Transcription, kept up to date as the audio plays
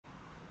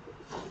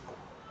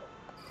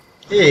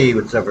Hey,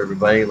 what's up,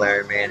 everybody?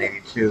 Larry Man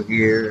 82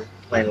 here,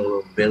 playing a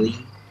little Billy.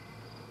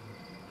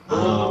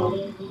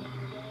 Um,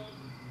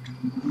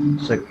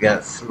 so we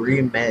got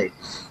 3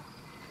 megs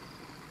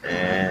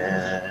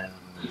and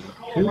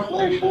 2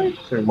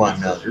 flashlights, or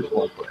one? No, there's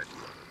 1 flashlight.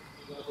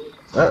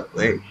 Oh,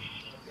 wait.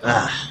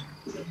 Ah,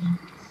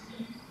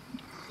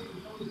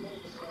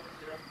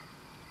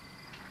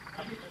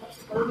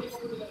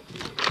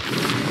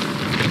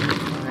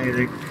 I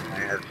think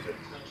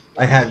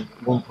I had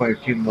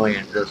 1.2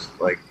 million just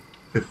like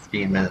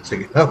 15 minutes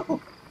ago.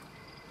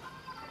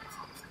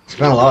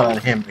 Spent a lot on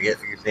him to get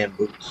these damn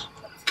boots.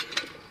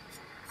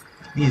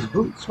 These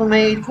boots were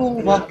made for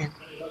walking.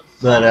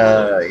 But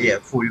yeah,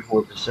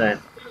 44%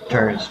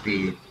 turn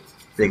speed,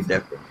 big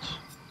difference.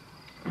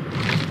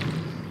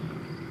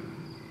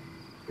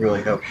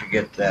 Really helps you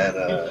get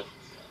that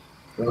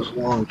those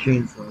long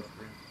chainsaws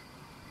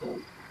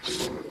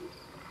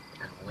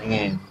and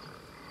land.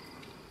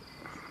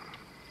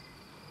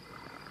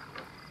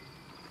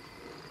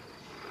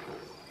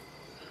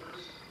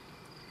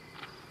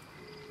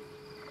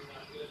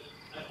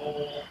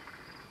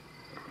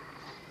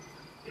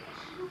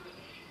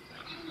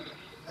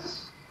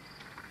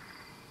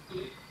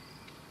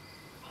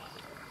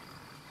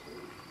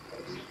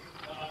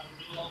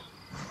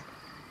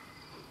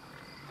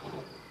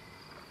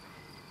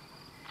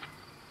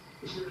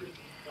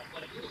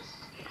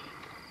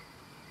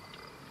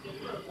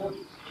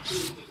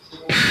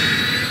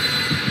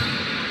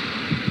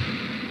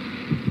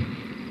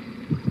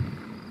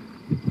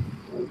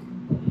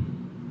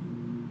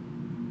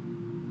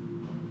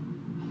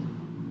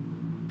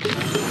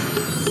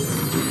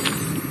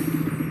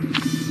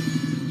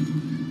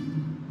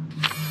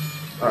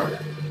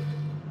 Alright.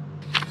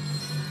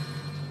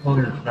 As long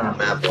as it's not a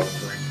map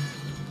offering.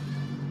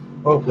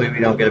 Hopefully we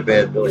don't get a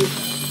bad build.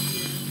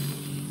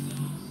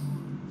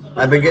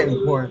 I've been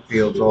getting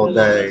cornfields all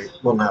day.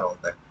 Well, not all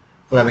day.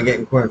 But I've been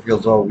getting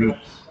cornfields all week.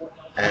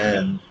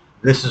 And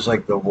this is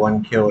like the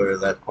one killer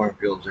that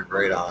cornfields are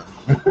great on.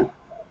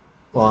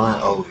 Well,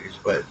 not always,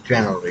 but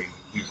generally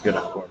he's good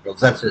on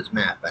cornfields. That's his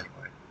map anyway.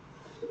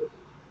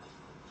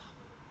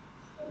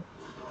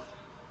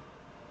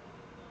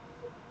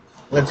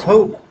 Let's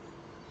hope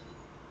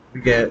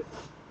we get.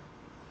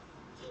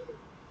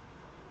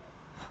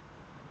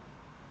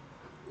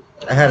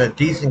 I had a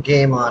decent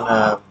game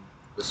on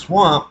the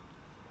swamp,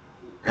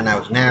 and I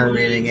was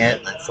narrating it,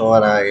 and I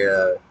thought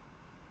I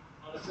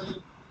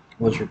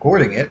was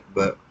recording it,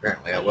 but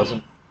apparently I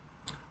wasn't.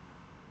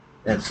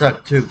 And it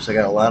sucked too, because I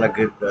got a lot of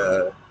good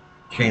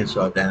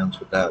chainsaw downs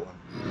with that one.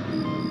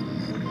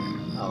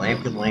 Oh,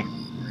 Lampkin Link.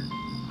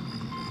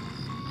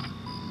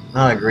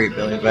 Not a great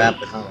Billy Bat,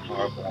 but not a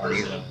horrible one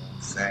either.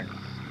 Say.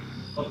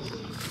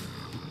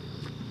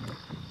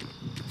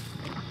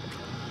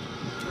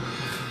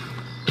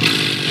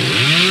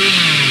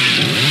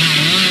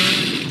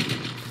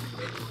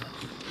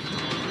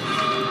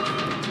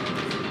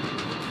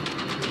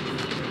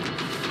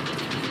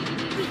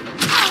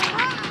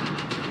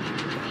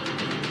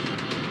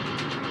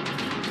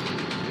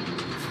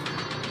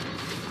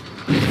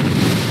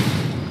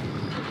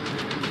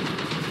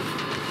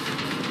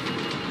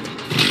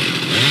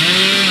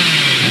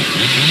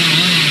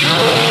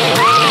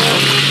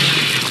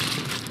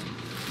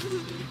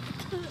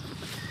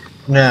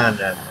 No, no,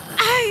 no.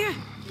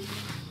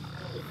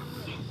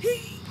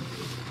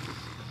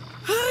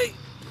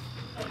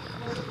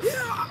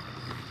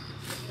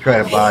 Try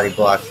to body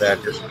block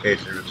that just in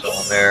case there was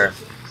someone there.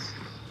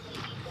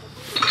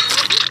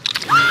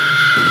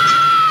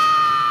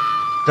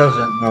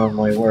 Doesn't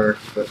normally work,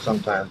 but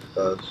sometimes it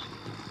does.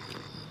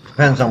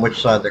 Depends on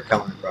which side they're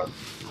coming from.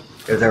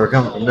 If they were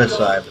coming from this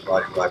side, the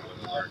body block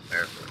wouldn't work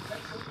there.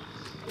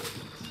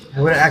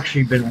 It would have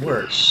actually been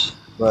worse,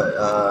 but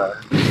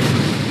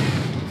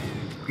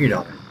you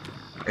know,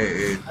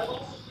 it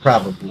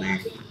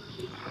probably.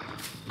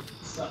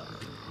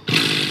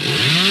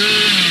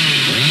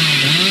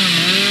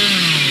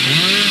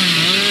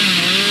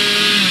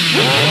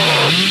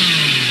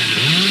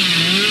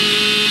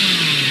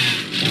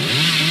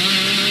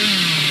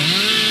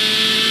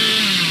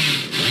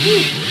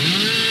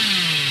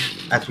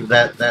 That's what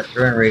that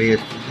turn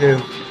radius can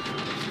do.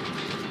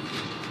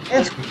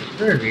 That's what the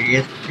turn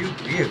radius can do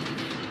for you.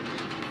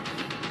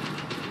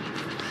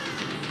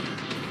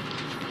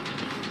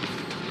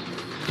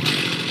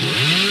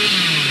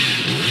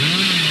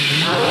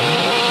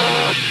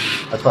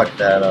 I fucked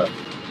that up.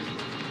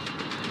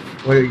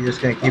 What, are you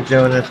just gonna keep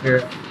doing this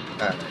here?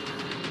 Alright.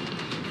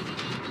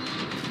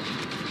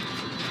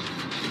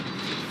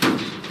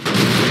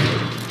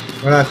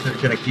 We're not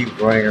just gonna keep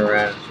running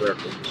around in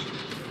circles.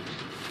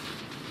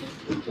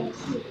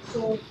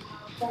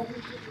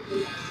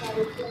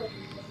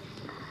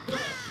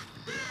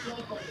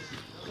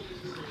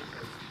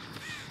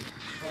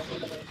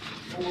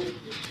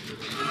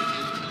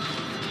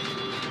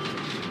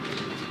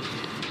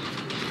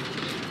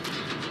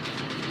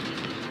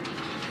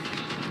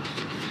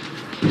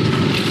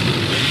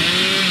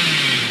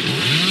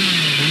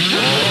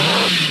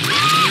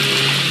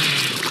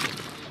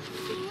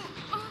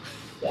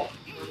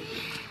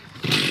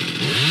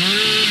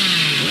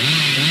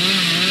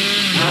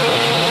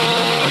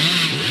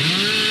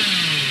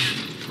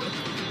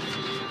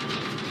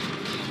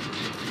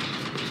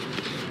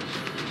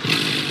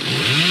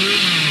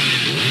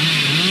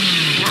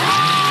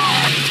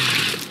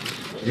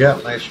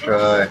 Yep, nice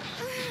try.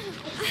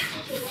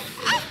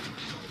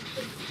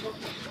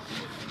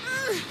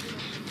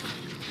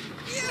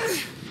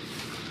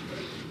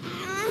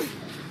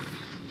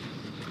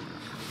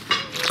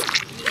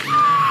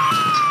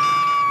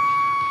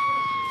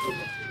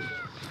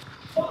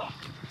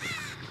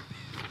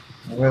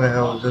 Where the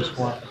hell is this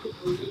one?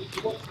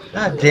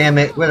 God damn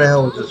it, where the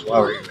hell is this one?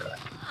 Oh, here you go.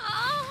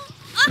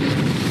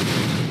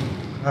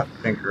 Oh,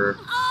 Tinker.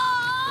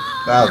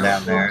 Bow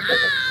down there.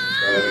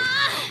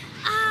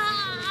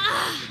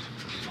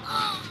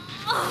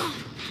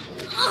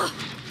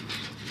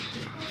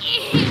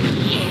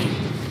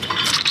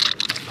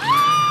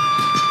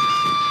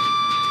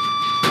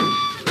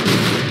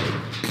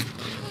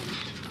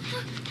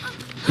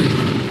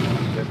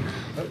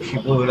 Oh, she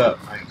blew it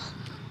up. Nice.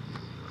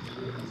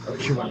 Oh,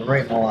 she went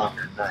right in the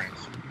locker. Nice.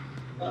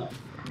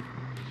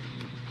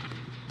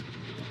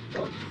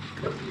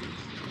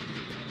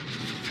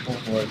 Which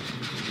one was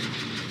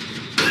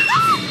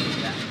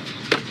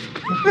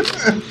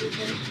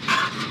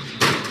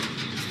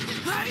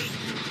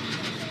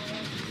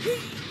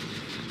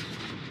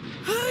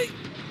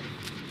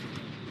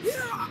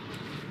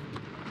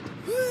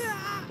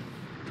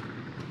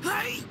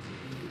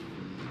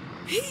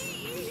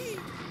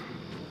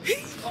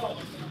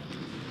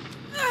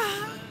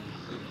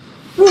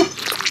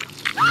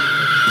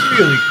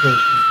really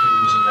close to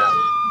losing that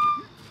one.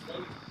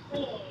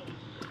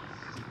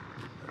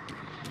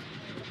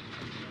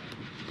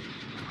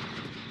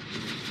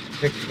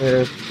 Pick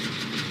this.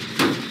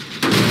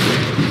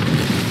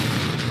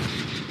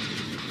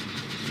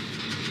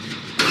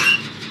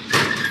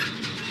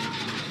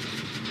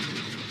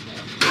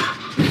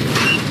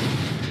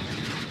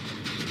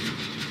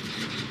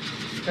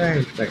 Okay,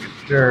 just making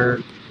sure.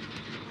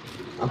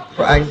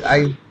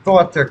 I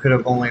thought there could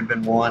have only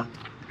been one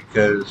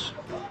because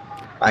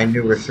I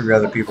knew where 3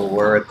 other people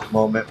were at the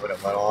moment when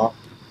it went off.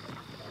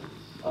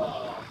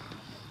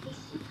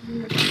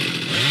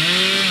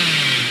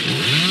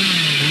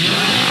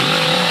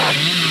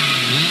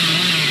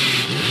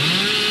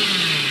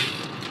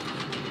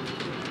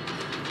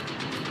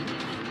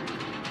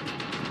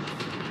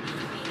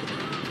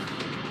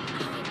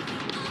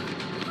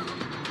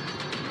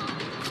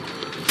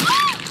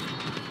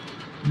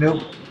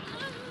 Nope.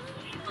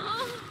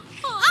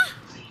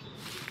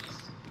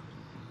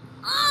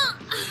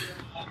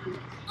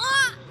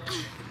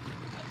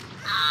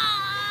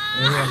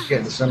 Maybe I'm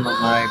getting some of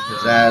my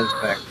pizzazz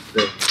back to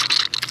this.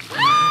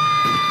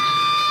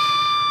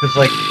 Because,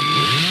 like,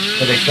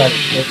 when they try to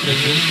flip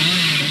you,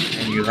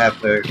 and you have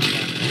to.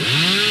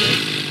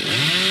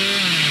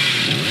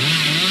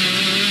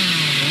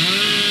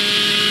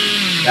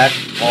 That's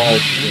all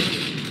true.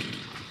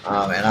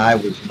 And I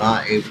was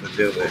not able to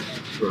do it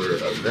for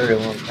a very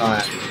long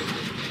time.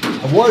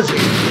 I was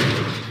able to.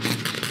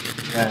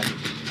 Yeah,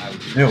 I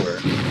was newer.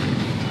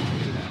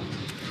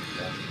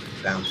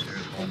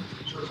 Downstairs one.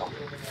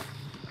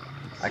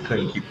 I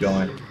couldn't keep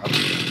going up.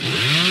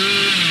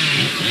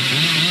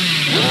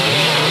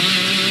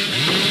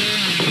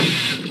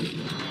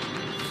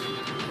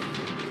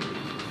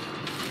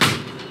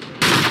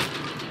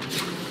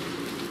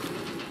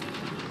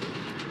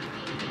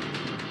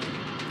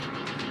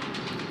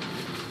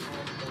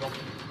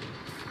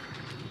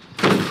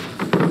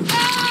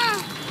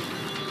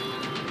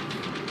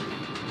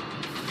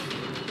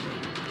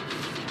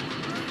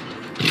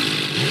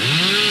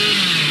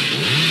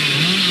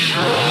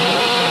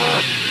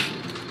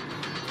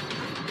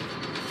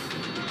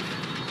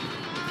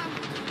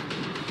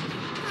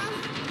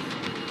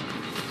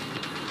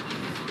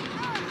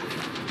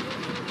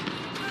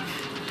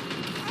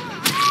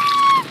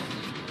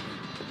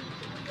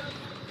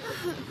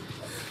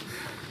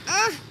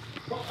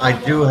 I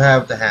do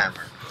have the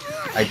hammer.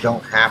 I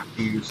don't have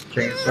to use the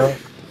chainsaw.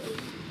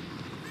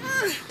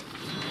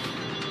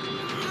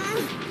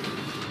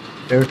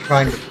 They were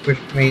trying to push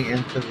me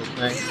into the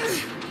thing.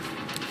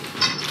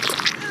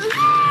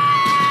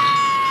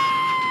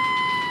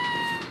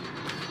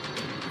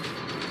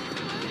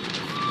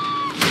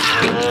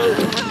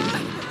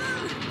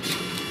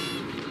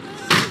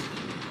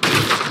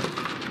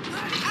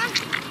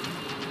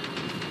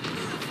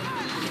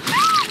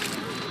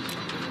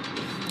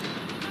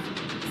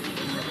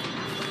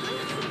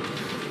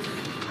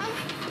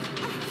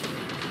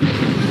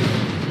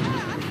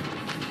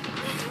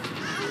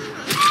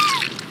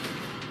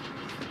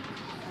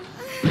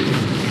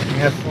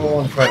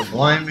 And try to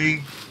blind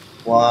me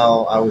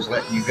while I was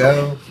letting you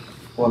go.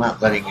 Well,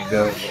 not letting you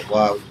go, but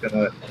while I was going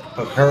to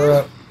hook her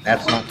up.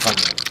 That's not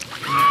funny.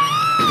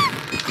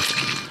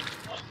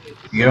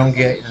 You don't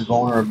get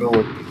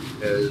invulnerability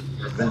because,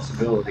 or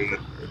invincibility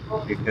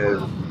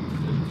because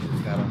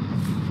you gotta.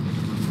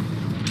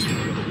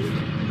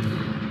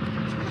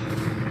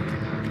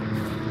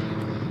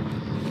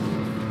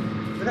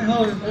 Where the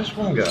hell did this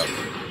one go?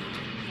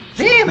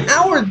 Damn,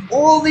 how are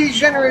all these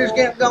generators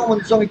getting going when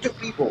there's only 2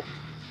 people?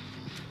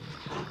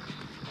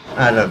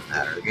 That doesn't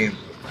matter. The game's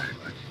over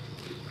anyway.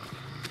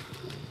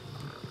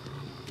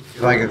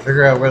 If I can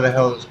figure out where the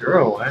hell this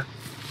girl went.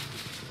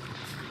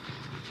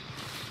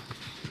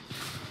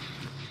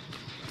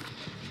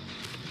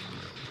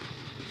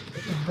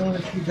 Where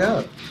did she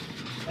go?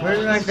 Where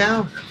did I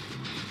down her?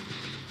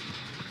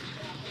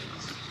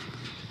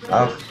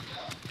 Oh,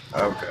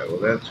 okay, well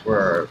that's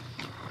where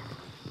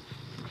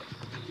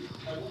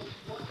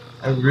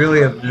I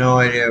really have no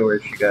idea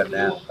where she got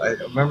down. I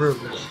remember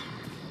it was.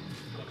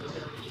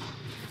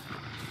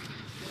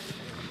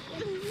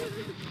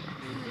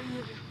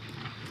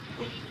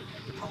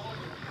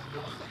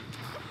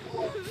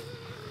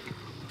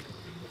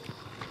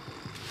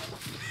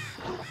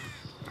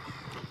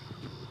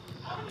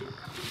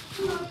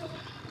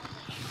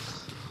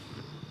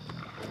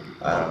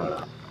 I don't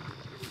know.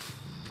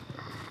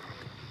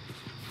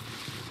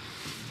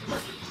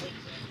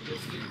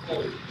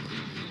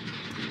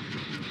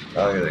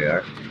 Oh, here they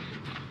are.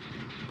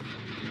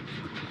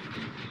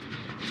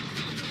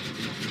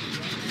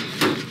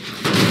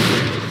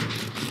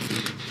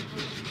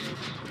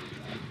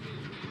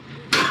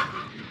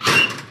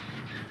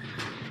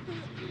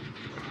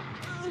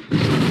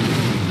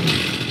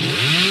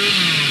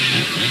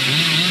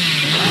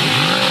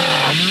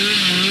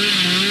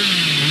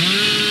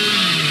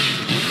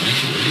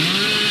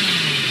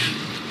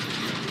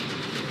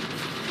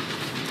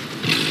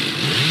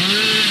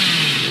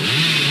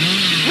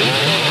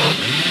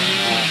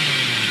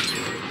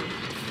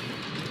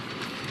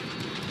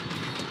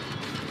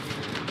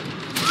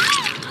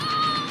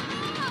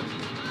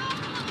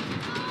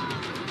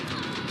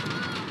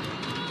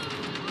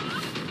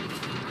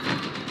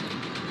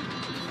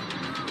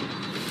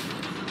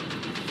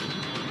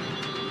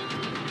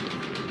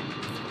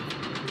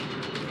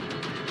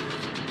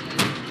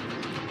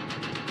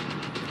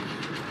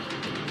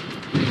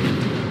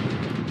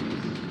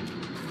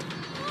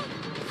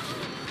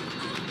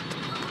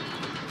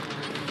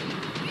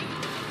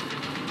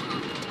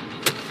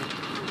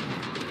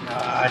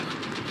 God.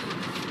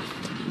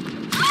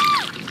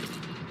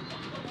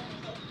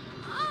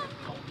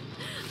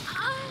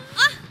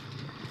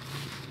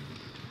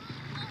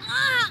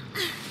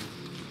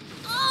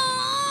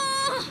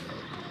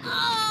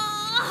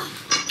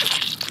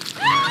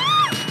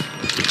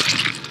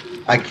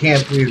 I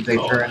can't believe they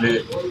turned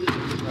it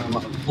from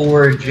a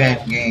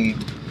 4-gen game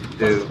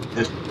to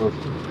this close.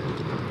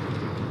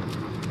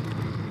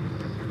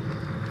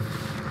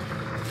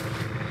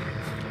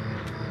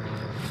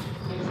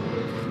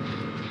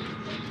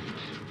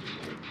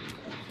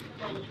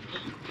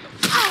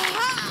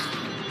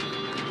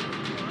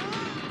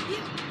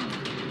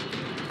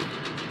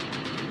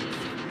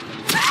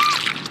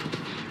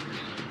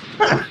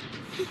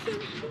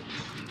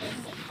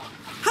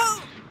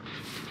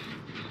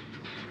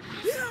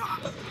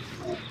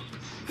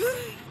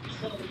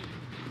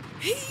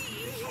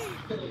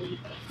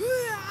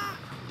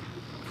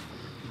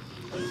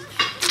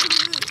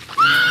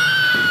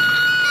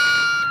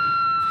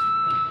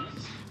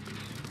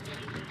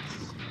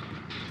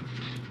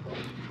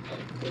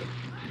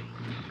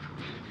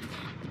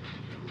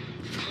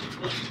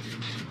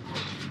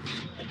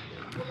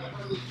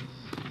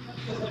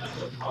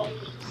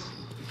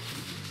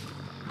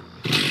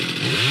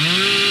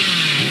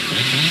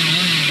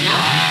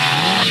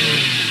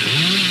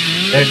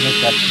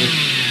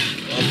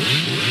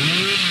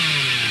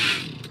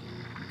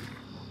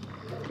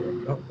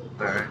 Oh,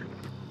 alright.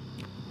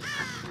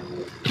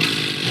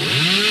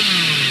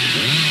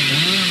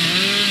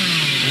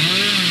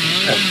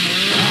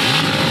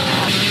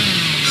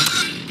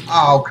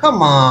 Oh,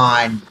 come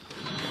on!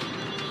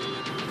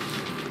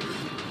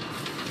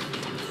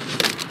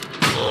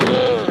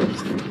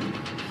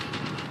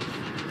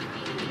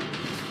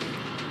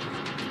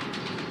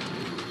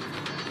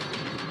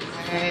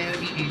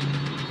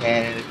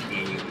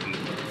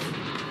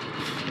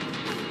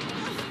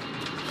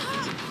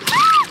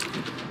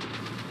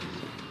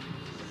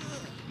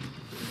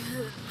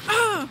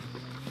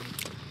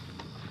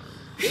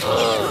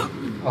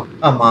 Oh,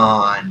 come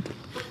on.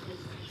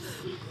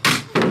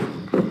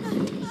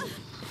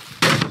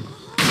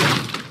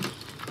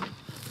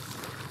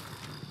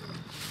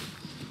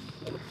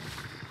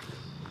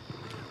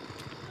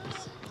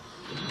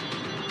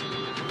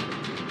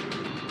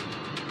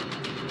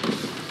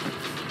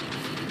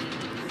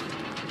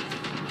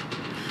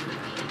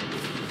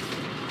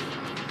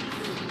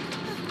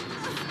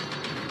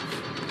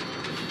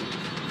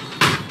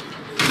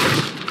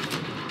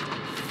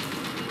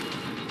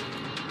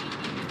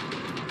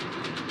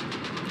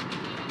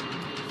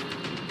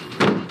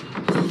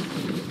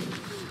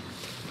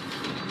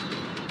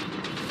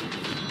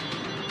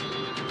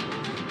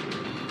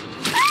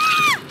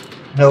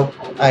 Nope,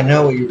 I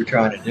know what you were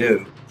trying to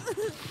do.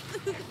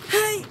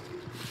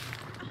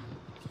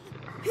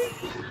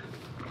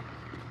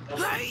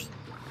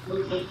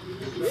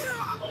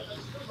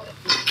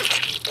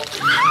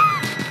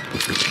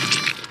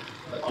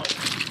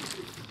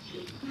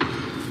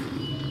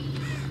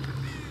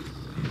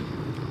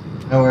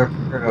 Nowhere for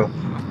her to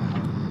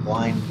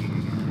blind you.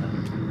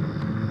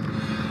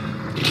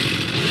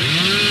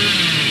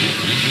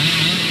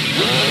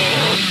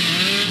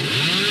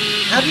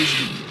 How did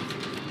she?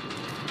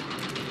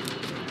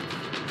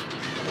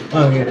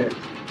 Oh, yeah.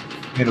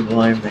 You're gonna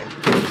blind me.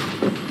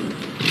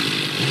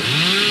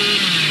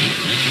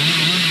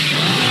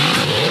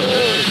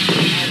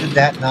 did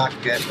that not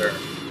get her?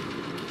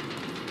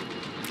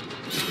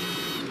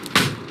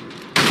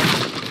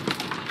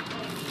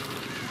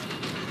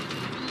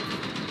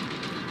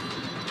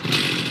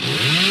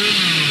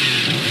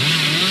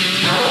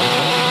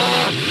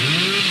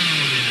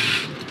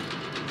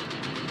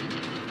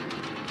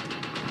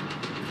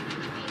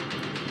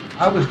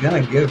 I was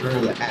gonna give her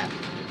the hat.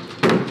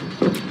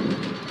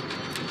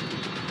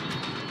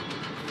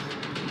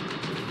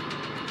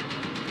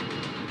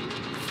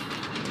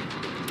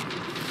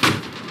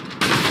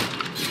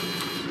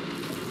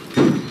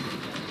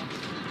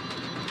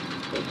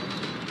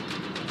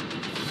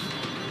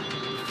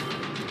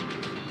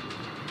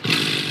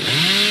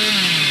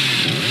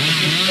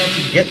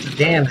 Get the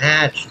damn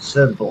hatch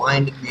instead of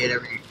blinding me at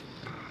every.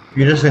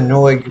 You're just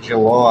annoyed because you're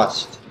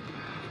lost.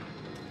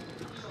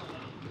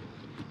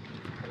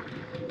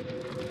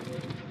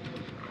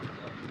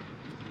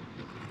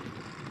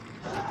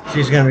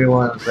 She's gonna be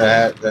one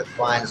that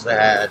finds the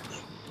hatch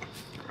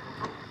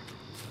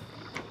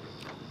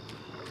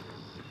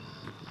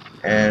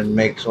and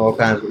makes all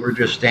kinds of. Or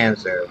just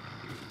stands there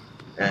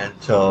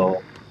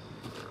until.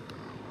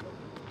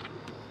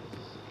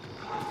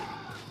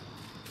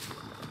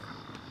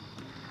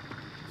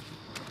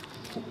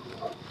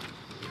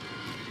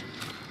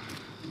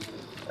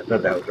 I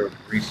thought that was a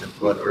recent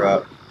blood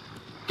drop.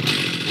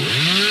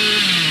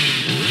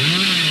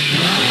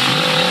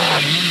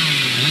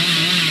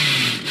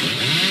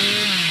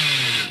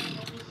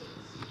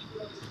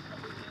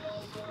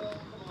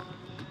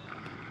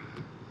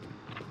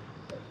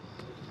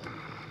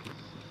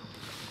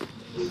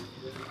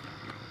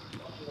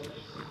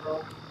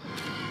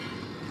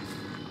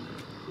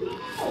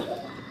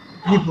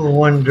 People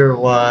wonder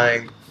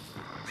why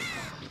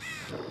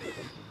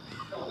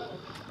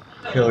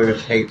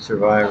killers hate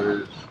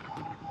survivors.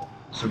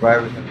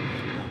 Survivors.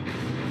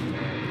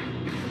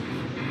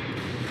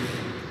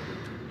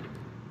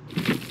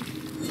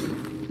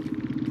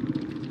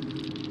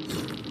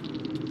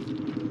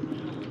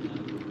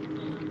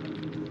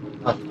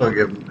 I'll still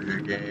give them a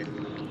good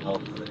game.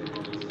 Hopefully.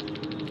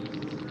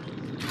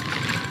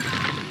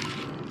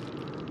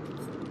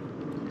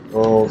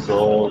 Gold,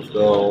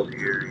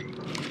 eerie.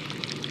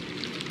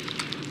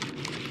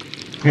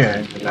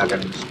 Yeah, they're not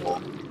gonna miss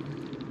one.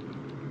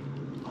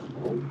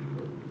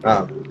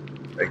 Oh,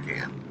 they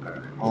can.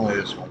 Alright, only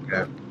this one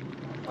can.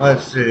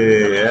 Let's see,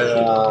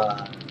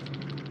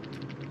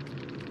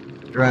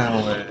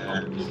 adrenaline,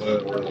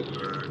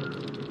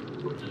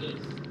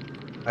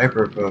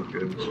 hyper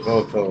focus,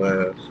 built to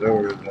last,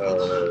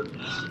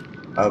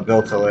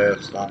 built to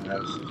last on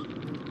this.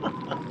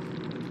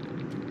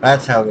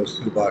 That's how those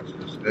 2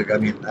 boxes, I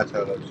mean, that's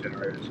how those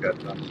generators got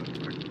done so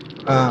quick.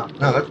 No,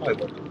 that's why I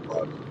built 2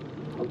 boxes.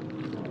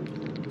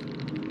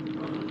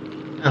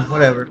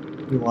 Whatever,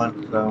 we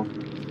won, so.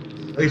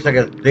 At least I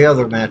got, the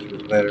other match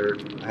was better.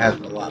 I had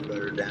a lot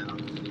better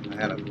downs. I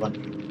had a bunch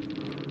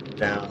of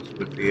downs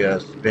with the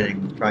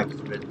spinning, trying to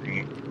spin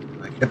me.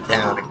 I kept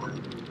downing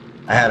them.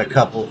 I had a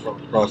couple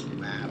from across the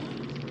map.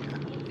 Yeah.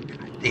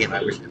 Damn,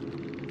 I wish.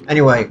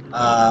 Anyway,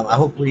 I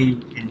hope we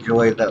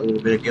enjoyed that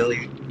little bit of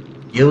Gilly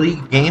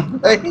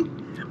gameplay.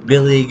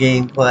 Billy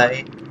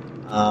gameplay.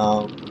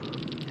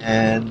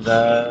 And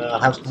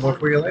I'll have some more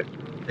for you later.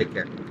 Take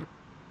care.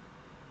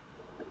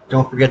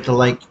 Don't forget to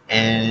like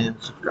and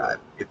subscribe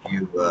if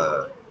you're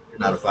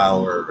not a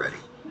follower already.